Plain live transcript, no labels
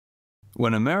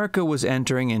When America was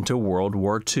entering into World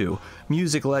War II,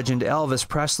 music legend Elvis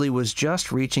Presley was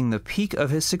just reaching the peak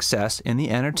of his success in the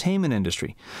entertainment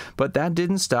industry. But that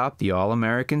didn't stop the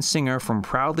all-American singer from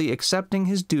proudly accepting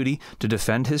his duty to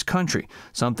defend his country,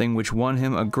 something which won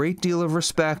him a great deal of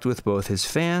respect with both his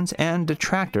fans and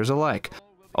detractors alike.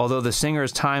 Although the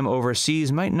singer's time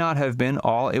overseas might not have been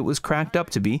all it was cracked up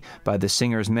to be by the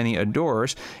singer's many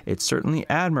adorers, it's certainly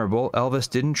admirable Elvis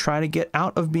didn't try to get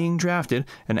out of being drafted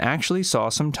and actually saw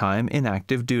some time in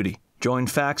active duty. Join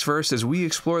Factsverse as we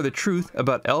explore the truth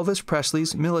about Elvis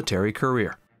Presley's military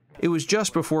career. It was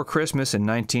just before Christmas in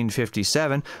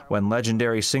 1957 when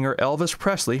legendary singer Elvis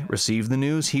Presley received the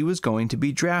news he was going to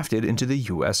be drafted into the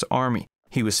U.S. Army.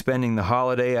 He was spending the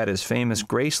holiday at his famous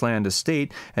Graceland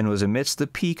estate and was amidst the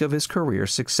peak of his career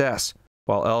success.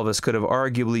 While Elvis could have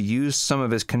arguably used some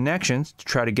of his connections to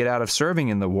try to get out of serving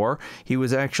in the war, he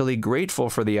was actually grateful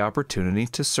for the opportunity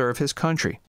to serve his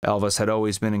country. Elvis had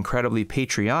always been incredibly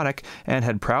patriotic and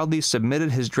had proudly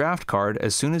submitted his draft card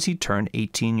as soon as he turned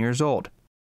 18 years old.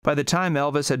 By the time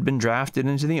Elvis had been drafted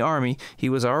into the Army, he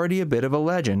was already a bit of a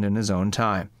legend in his own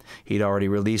time. He'd already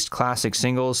released classic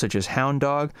singles such as Hound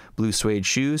Dog, Blue Suede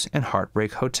Shoes, and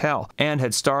Heartbreak Hotel, and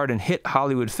had starred in hit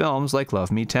Hollywood films like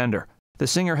Love Me Tender. The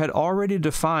singer had already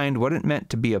defined what it meant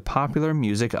to be a popular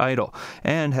music idol,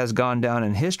 and has gone down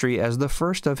in history as the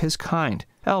first of his kind.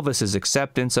 Elvis's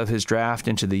acceptance of his draft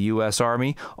into the U.S.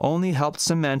 Army only helped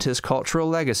cement his cultural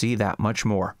legacy that much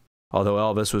more. Although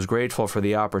Elvis was grateful for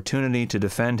the opportunity to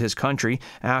defend his country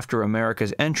after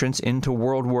America's entrance into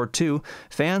World War II,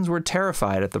 fans were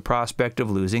terrified at the prospect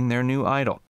of losing their new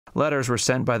idol. Letters were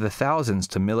sent by the thousands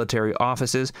to military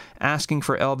offices asking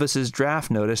for Elvis's draft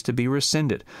notice to be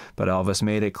rescinded, but Elvis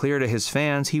made it clear to his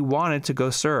fans he wanted to go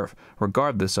serve,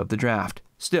 regardless of the draft.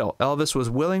 Still, Elvis was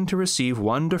willing to receive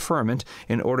one deferment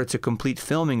in order to complete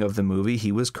filming of the movie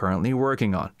he was currently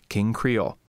working on, King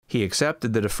Creole. He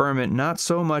accepted the deferment not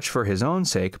so much for his own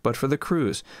sake, but for the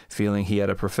crew's, feeling he had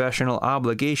a professional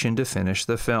obligation to finish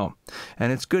the film.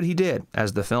 And it's good he did,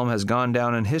 as the film has gone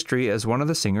down in history as one of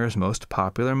the singer's most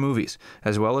popular movies,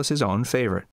 as well as his own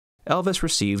favorite. Elvis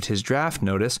received his draft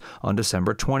notice on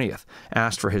December 20th,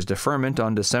 asked for his deferment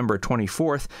on December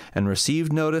 24th, and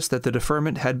received notice that the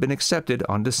deferment had been accepted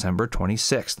on December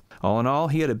 26th. All in all,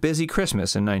 he had a busy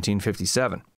Christmas in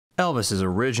 1957. Elvis's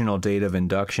original date of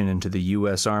induction into the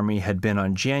U.S. Army had been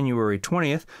on January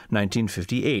 20th,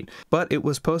 1958, but it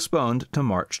was postponed to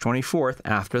March 24th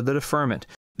after the deferment.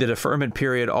 The deferment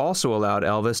period also allowed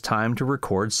Elvis time to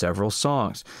record several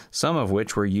songs, some of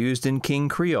which were used in King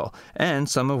Creole, and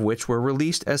some of which were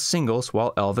released as singles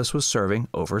while Elvis was serving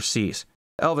overseas.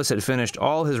 Elvis had finished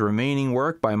all his remaining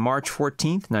work by March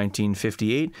 14,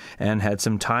 1958, and had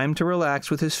some time to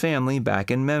relax with his family back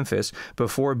in Memphis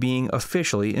before being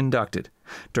officially inducted.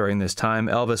 During this time,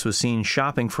 Elvis was seen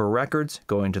shopping for records,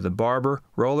 going to the barber,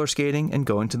 roller skating, and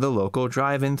going to the local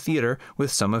drive-in theater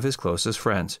with some of his closest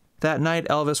friends. That night,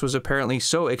 Elvis was apparently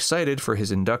so excited for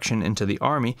his induction into the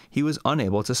Army, he was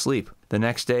unable to sleep. The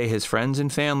next day, his friends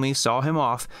and family saw him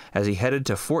off as he headed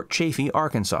to Fort Chaffee,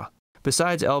 Arkansas.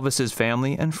 Besides Elvis's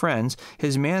family and friends,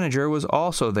 his manager was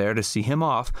also there to see him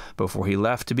off before he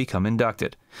left to become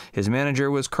inducted. His manager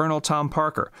was Colonel Tom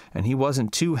Parker, and he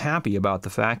wasn't too happy about the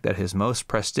fact that his most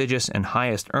prestigious and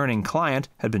highest-earning client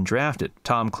had been drafted.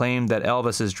 Tom claimed that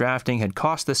Elvis's drafting had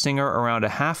cost the singer around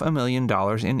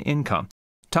 $500,000 in income.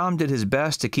 Tom did his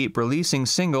best to keep releasing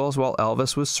singles while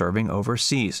Elvis was serving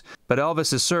overseas. But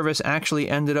Elvis's service actually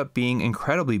ended up being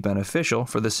incredibly beneficial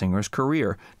for the singer's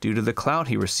career due to the clout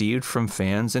he received from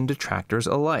fans and detractors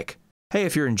alike. Hey,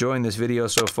 if you're enjoying this video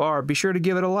so far, be sure to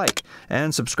give it a like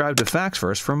and subscribe to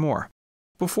Factsverse for more.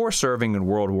 Before serving in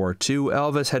World War II,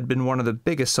 Elvis had been one of the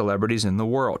biggest celebrities in the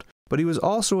world. But he was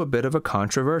also a bit of a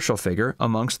controversial figure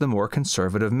amongst the more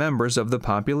conservative members of the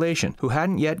population who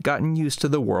hadn't yet gotten used to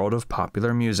the world of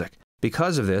popular music.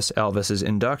 Because of this, Elvis's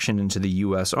induction into the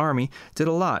U.S. Army did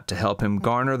a lot to help him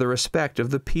garner the respect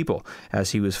of the people,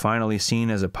 as he was finally seen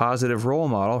as a positive role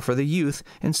model for the youth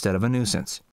instead of a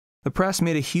nuisance. The press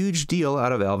made a huge deal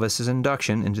out of Elvis's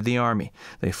induction into the Army.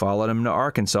 They followed him to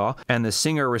Arkansas, and the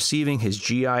singer receiving his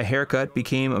GI haircut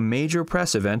became a major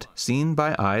press event seen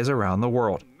by eyes around the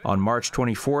world. On March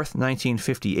 24,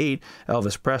 1958,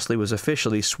 Elvis Presley was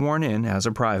officially sworn in as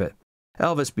a private.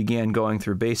 Elvis began going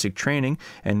through basic training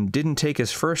and didn't take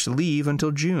his first leave until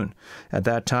June. At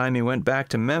that time, he went back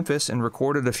to Memphis and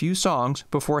recorded a few songs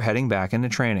before heading back into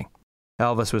training.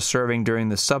 Elvis was serving during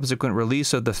the subsequent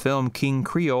release of the film King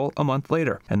Creole a month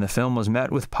later, and the film was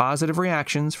met with positive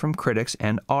reactions from critics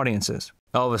and audiences.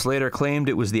 Elvis later claimed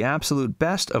it was the absolute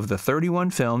best of the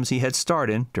 31 films he had starred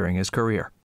in during his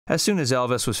career. As soon as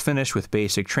Elvis was finished with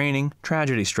basic training,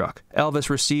 tragedy struck. Elvis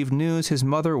received news his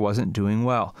mother wasn't doing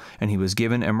well, and he was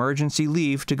given emergency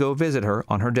leave to go visit her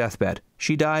on her deathbed.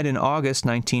 She died in August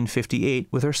 1958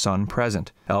 with her son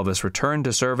present. Elvis returned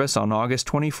to service on August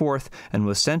 24th and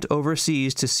was sent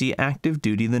overseas to see active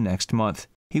duty the next month.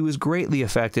 He was greatly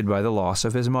affected by the loss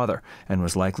of his mother, and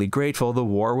was likely grateful the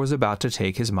war was about to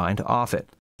take his mind off it.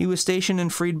 He was stationed in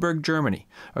Friedberg, Germany.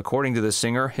 According to the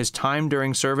singer, his time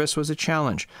during service was a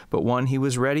challenge, but one he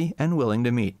was ready and willing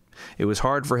to meet. It was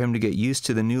hard for him to get used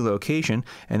to the new location,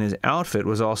 and his outfit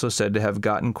was also said to have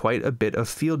gotten quite a bit of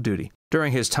field duty.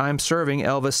 During his time serving,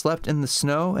 Elvis slept in the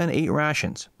snow and ate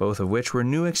rations, both of which were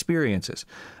new experiences.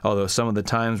 Although some of the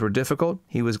times were difficult,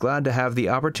 he was glad to have the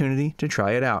opportunity to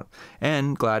try it out,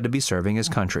 and glad to be serving his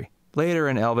country. Later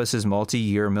in Elvis's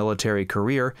multi-year military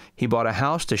career, he bought a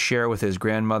house to share with his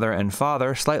grandmother and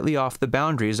father slightly off the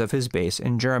boundaries of his base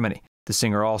in Germany. The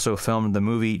singer also filmed the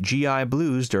movie GI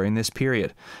Blues during this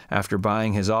period. After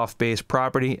buying his off-base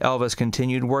property, Elvis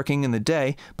continued working in the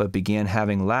day, but began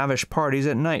having lavish parties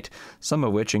at night, some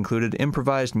of which included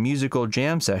improvised musical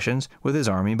jam sessions with his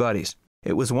army buddies.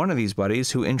 It was one of these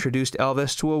buddies who introduced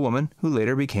Elvis to a woman who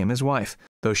later became his wife.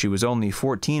 Though she was only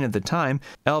 14 at the time,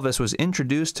 Elvis was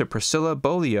introduced to Priscilla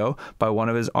Beaulieu by one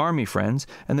of his army friends,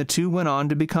 and the two went on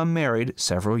to become married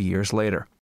several years later.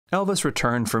 Elvis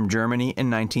returned from Germany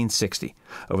in 1960.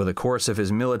 Over the course of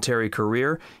his military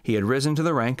career, he had risen to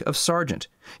the rank of sergeant.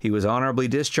 He was honorably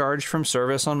discharged from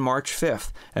service on March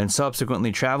 5th, and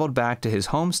subsequently traveled back to his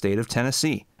home state of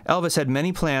Tennessee. Elvis had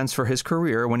many plans for his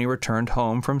career when he returned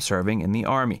home from serving in the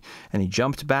Army, and he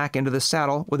jumped back into the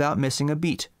saddle without missing a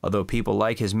beat. Although people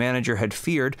like his manager had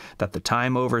feared that the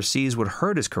time overseas would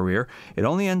hurt his career, it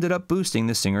only ended up boosting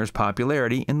the singer's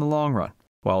popularity in the long run.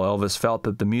 While Elvis felt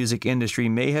that the music industry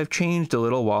may have changed a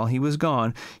little while he was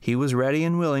gone, he was ready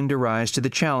and willing to rise to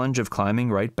the challenge of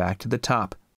climbing right back to the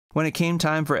top. When it came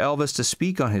time for Elvis to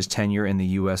speak on his tenure in the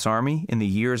U.S. Army in the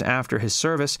years after his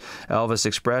service, Elvis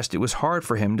expressed it was hard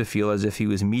for him to feel as if he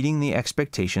was meeting the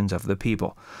expectations of the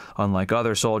people. Unlike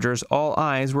other soldiers, all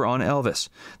eyes were on Elvis.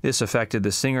 This affected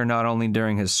the singer not only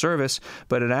during his service,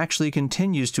 but it actually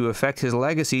continues to affect his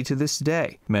legacy to this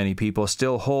day. Many people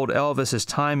still hold Elvis's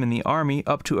time in the Army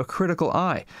up to a critical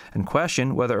eye, and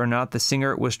question whether or not the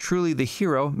singer was truly the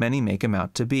hero many make him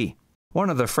out to be. One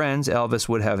of the friends Elvis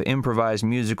would have improvised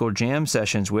musical jam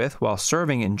sessions with while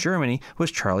serving in Germany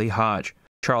was Charlie Hodge.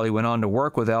 Charlie went on to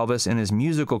work with Elvis in his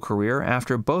musical career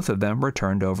after both of them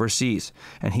returned overseas,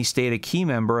 and he stayed a key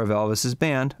member of Elvis's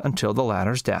band until the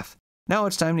latter's death. Now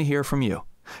it's time to hear from you.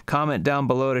 Comment down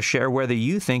below to share whether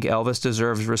you think Elvis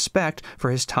deserves respect for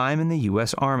his time in the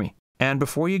U.S. Army. And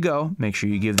before you go, make sure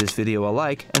you give this video a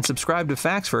like and subscribe to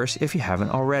Facts First if you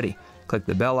haven't already. Click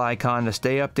the bell icon to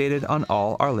stay updated on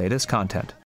all our latest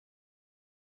content.